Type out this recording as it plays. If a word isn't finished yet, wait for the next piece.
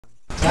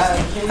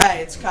Hi,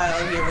 it's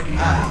Kyle here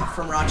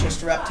from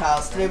Rochester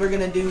Reptiles. Today we're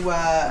going to do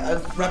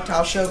a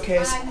reptile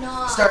showcase,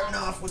 starting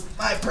off with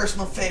my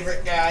personal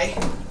favorite guy,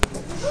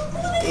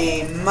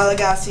 a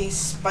Malagasy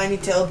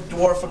spiny-tailed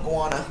dwarf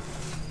iguana.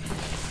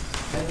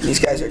 These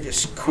guys are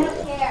just cool.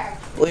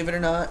 Believe it or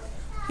not,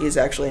 he is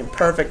actually in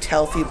perfect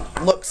health. He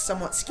looks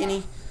somewhat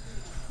skinny,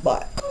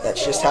 but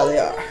that's just how they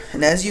are.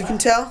 And as you can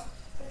tell,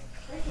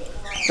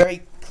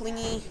 very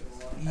clingy,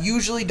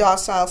 usually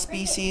docile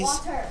species.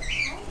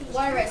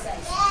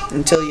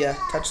 Until you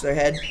touch their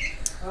head,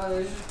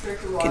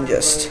 you can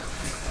just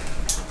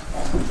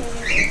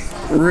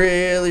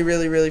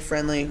really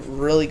friendly,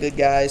 really good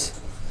guys.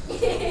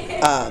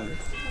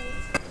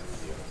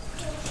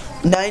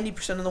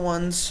 90% of the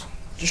ones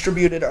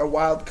distributed are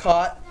wild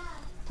caught.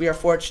 We are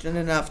fortunate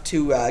enough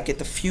to get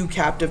the few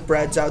captive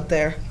breds out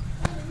there.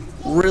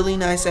 Really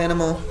nice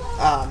animal.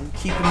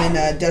 Keep them in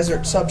a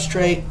desert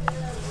substrate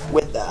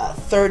with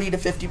 30 to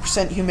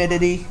 50%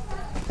 humidity.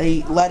 They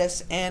eat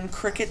lettuce and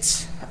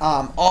crickets.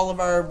 All of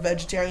our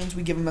vegetarians,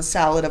 we give them a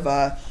salad of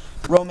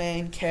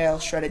romaine, kale,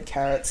 shredded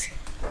carrots.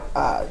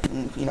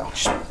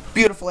 Just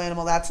beautiful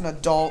animal. That's an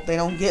adult. They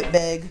don't get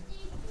big.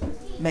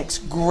 Makes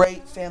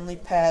great family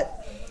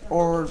pet,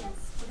 or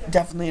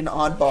definitely an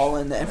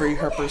oddball in every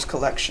herper's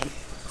collection.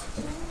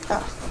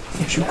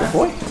 Here's your good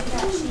boy.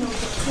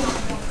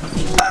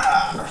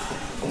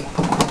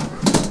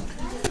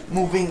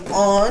 Moving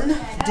on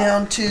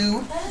down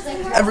to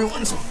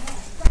everyone's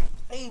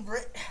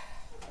favorite.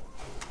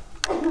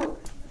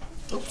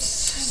 Oops,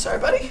 sorry,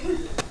 buddy.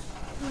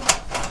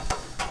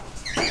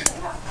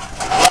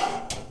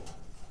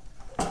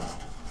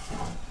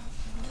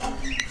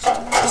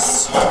 Just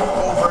this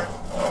over,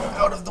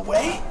 out of the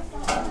way.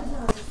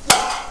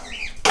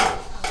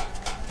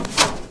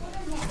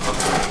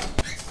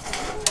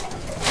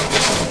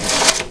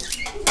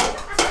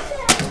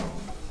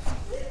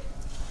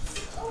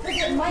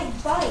 It might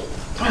bite.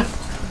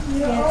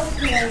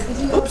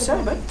 Oops,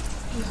 sorry, buddy.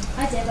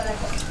 I did, but I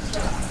couldn't.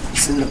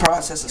 He's in the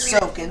process of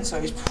soaking, so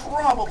he's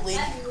probably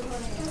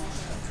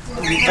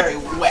going to be very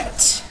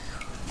wet.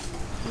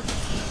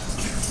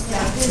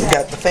 We've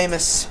got the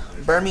famous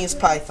Burmese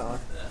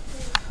python.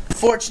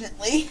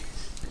 Unfortunately,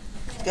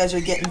 you guys are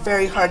getting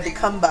very hard to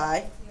come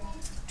by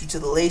due to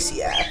the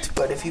Lacey Act,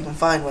 but if you can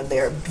find one, they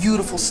are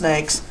beautiful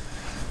snakes.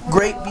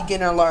 Great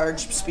beginner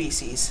large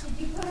species.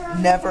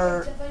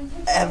 Never,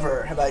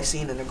 ever have I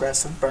seen an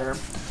aggressive Burm.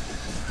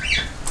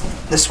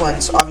 This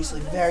one's obviously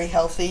very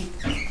healthy.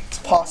 It's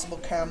a possible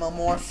caramel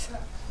morph.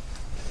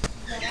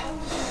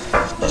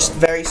 Just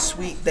very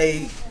sweet.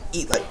 They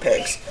eat like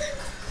pigs.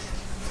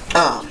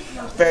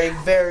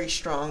 Very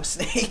strong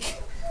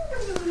snake.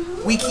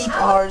 We keep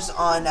ours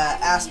on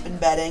aspen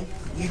bedding.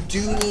 You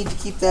do need to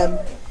keep them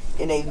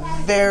in a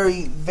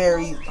very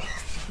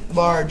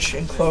large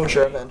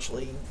enclosure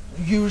eventually.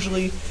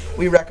 Usually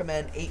we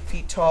recommend 8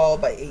 feet tall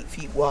by 8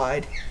 feet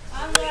wide.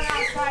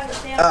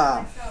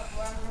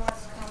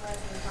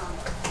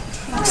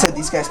 Like I said,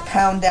 these guys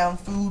pound down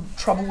food.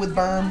 Trouble with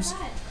Burms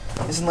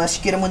is unless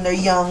you get them when they're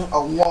young, a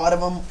lot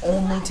of them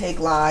only take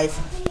live.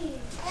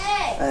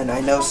 And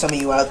I know some of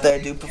you out there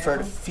do prefer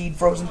to feed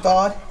frozen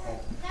thawed.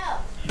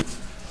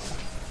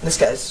 This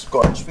guy's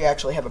gorgeous. We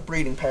actually have a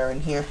breeding pair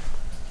in here.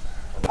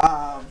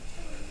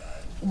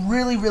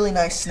 Really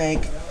nice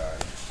snake.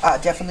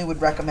 Definitely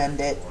would recommend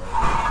it.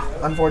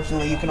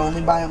 Unfortunately, you can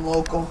only buy them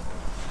local.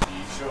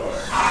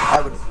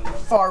 I would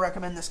far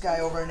recommend this guy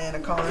over an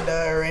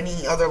anaconda or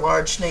any other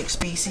large snake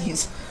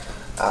species,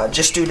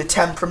 just due to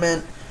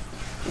temperament,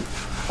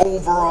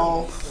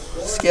 overall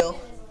skill.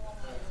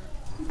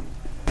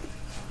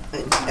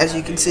 And as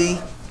you can see,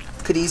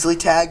 could easily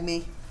tag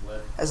me.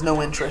 Has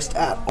no interest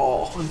at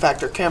all. In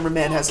fact, our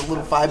cameraman has a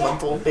little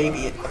 5-month-old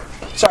baby,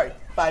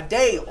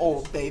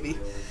 5-day-old baby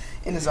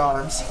in his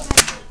arms,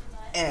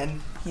 and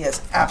he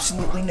has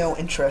absolutely no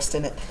interest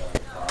in it.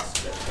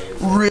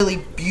 Really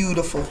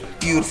beautiful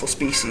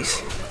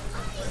species.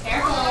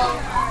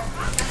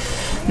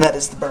 And that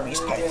is the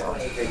Burmese python.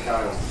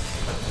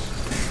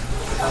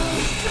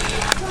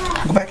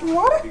 Go back in the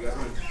water?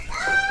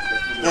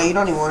 No, you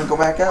don't even want to go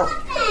back out.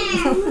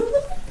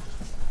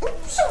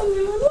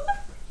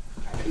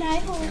 Can I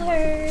hold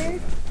her?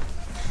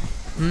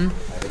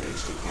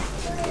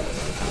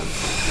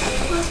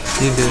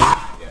 You do it.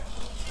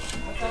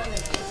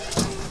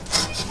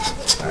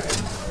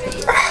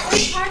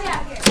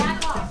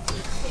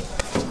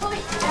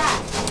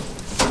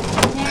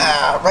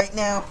 Right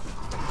now,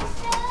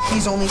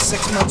 he's only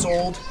 6 months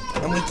old,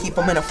 and we keep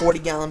him in a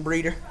 40-gallon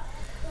breeder.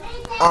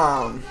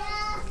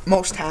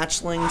 Most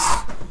hatchlings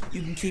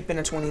you can keep in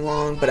a 20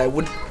 long, but I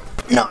would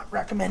not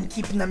recommend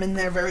keeping them in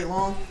there very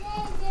long.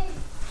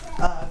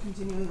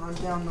 Continuing on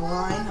down the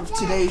line of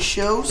today's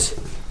shows.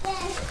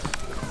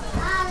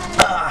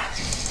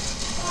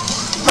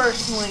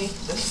 Personally,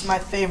 this is my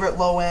favorite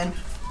low-end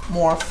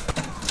morph.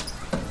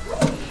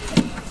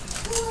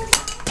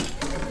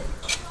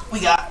 We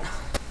got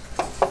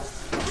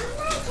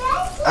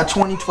a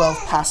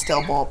 2012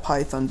 pastel ball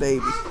python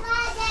baby.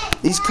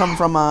 These come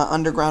from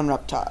Underground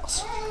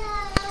Reptiles.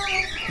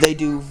 They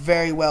do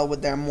very well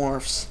with their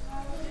morphs.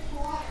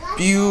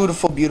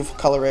 Beautiful, beautiful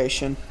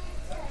coloration.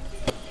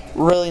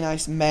 Really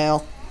nice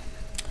male.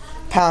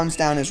 Pounds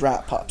down his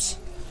rat pups.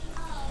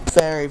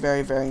 Very,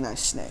 very, very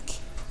nice snake.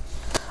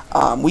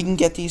 We can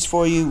get these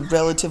for you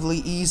relatively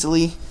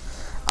easily.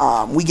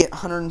 We get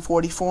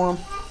 140 for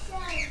them.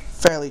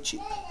 Fairly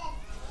cheap.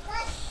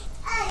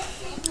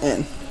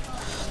 And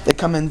they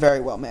come in very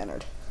well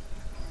mannered.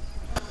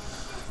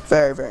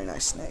 Very, very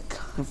nice snake.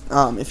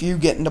 If you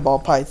get into ball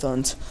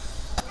pythons,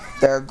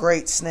 they're a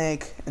great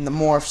snake, and the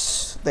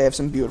morphs, they have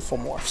some beautiful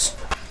morphs.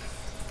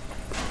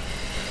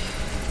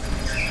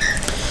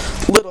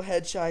 Little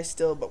head shy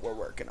still, but we're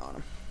working on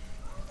them.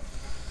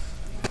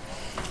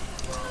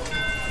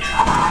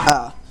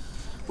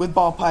 With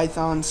ball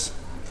pythons,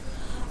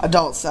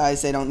 adult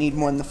size, they don't need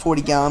more than the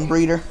 40-gallon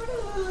breeder.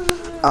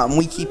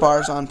 We keep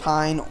ours on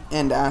pine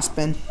and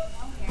aspen.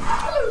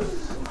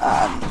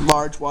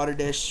 Large water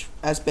dish.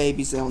 As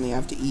babies, they only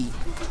have to eat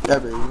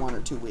every 1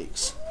 or 2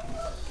 weeks.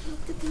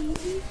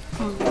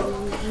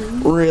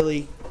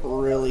 Really,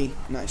 really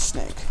nice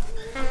snake.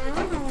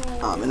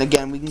 And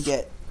again, we can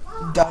get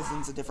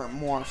dozens of different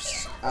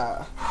morphs.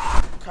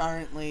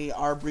 Currently,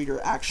 our breeder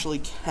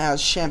actually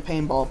has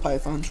champagne ball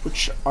pythons,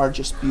 which are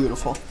just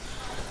beautiful.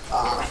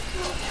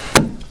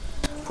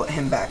 Put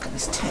him back in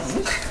his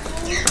tank.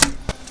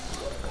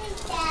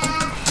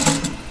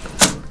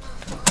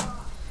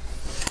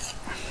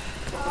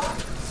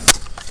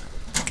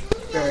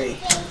 Very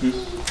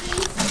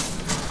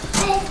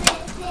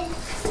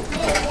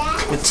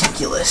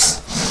meticulous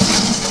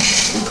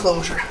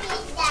enclosure.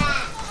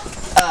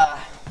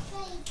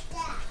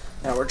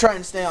 Now we're trying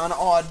to stay on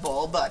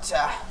oddball, but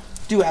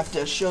do have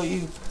to show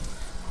you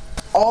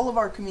all of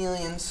our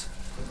chameleons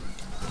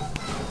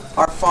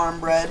are farm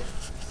bred,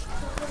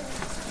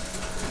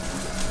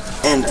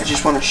 and I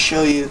just want to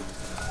show you.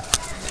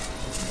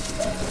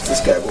 If this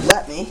guy will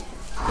let me.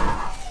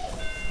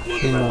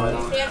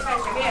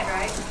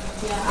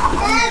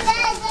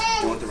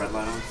 You want the red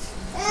light on?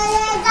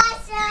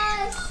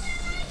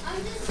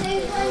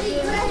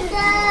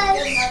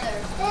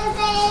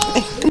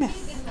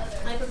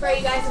 I prefer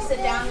you guys to sit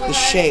down with The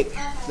shape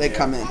they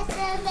come in.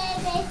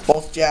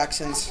 Both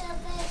Jacksons.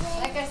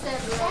 Like I said,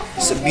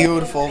 It's a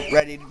beautiful,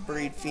 ready to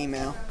breed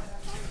female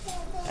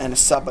and a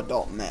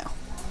sub-adult male.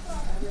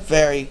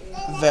 Very,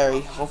 very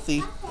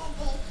healthy,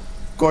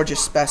 gorgeous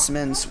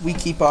specimens. We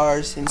keep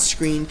ours in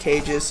screen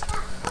cages,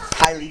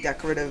 highly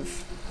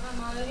decorative.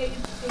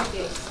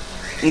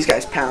 These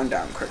guys pound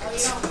down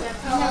crickets.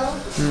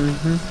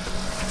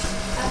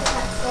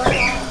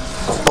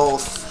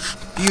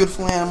 Both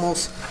beautiful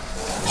animals.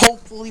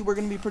 Hopefully we're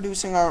going to be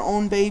producing our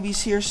own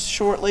babies here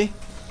shortly.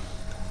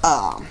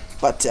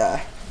 But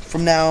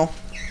from now,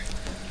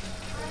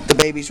 the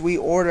babies we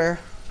order,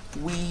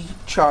 we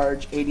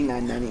charge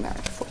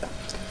 $89.99 for them.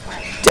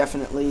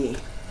 Definitely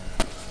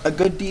a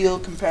good deal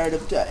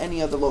comparative to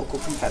any other local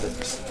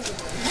competitors.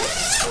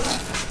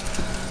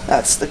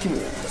 That's the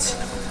chameleons.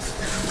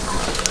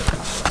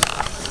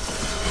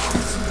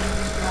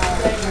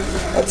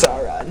 That's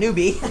our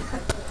newbie.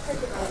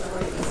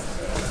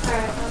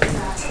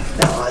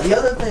 Now, the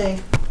other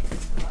thing,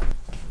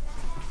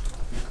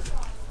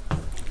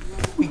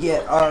 we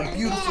get our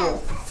beautiful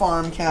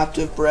farm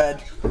captive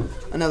bred,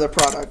 another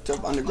product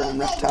of Underground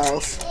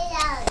Reptiles.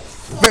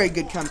 Very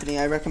good company.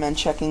 I recommend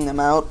checking them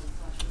out.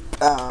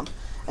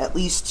 At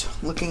least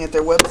looking at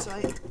their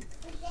website.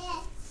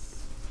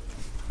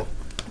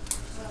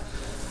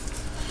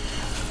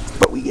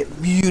 But we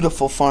get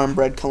beautiful farm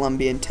bred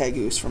Colombian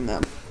tegus from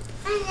them.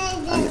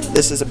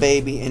 This is a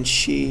baby, and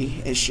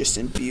she is just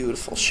in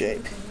beautiful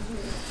shape.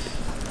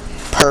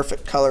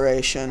 Perfect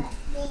coloration,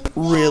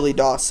 really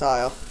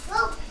docile.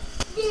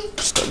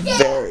 Just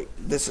a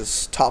this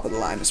is top of the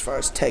line as far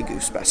as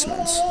tegu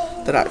specimens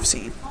that I've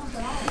seen.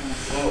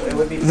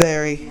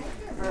 Very,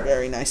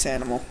 very nice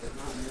animal.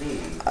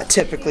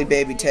 Typically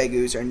baby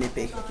tegus are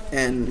nippy,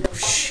 and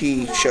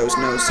she shows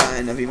no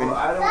sign of even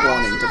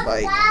wanting to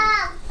bite.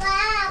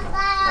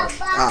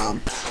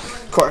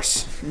 Of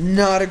course,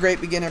 not a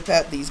great beginner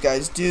pet. These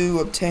guys do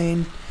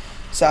obtain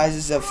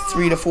sizes of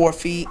 3 to 4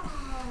 feet.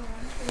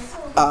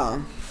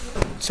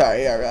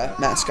 Sorry, our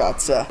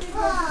mascot's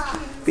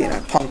being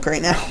a punk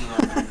right now.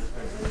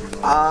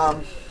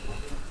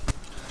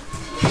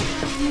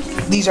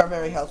 These are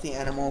very healthy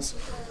animals.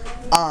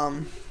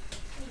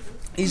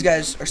 These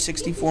guys are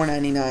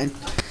 $64.99.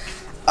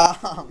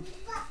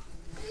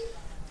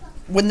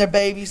 When they're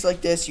babies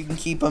like this, you can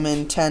keep them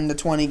in 10 to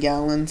 20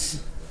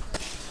 gallons.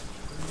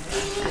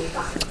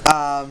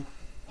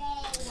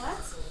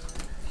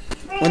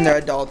 When they're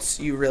adults,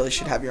 you really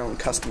should have your own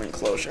custom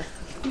enclosure.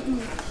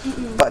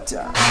 But these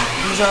are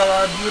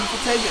our beautiful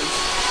tegus.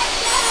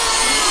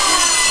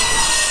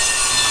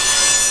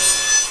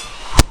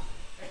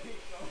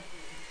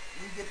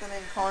 We get them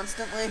in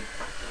constantly.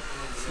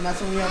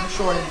 Nothing we have a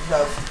shortage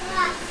of.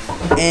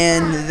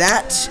 And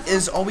that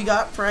is all we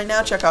got for right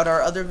now. Check out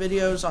our other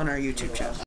videos on our YouTube channel.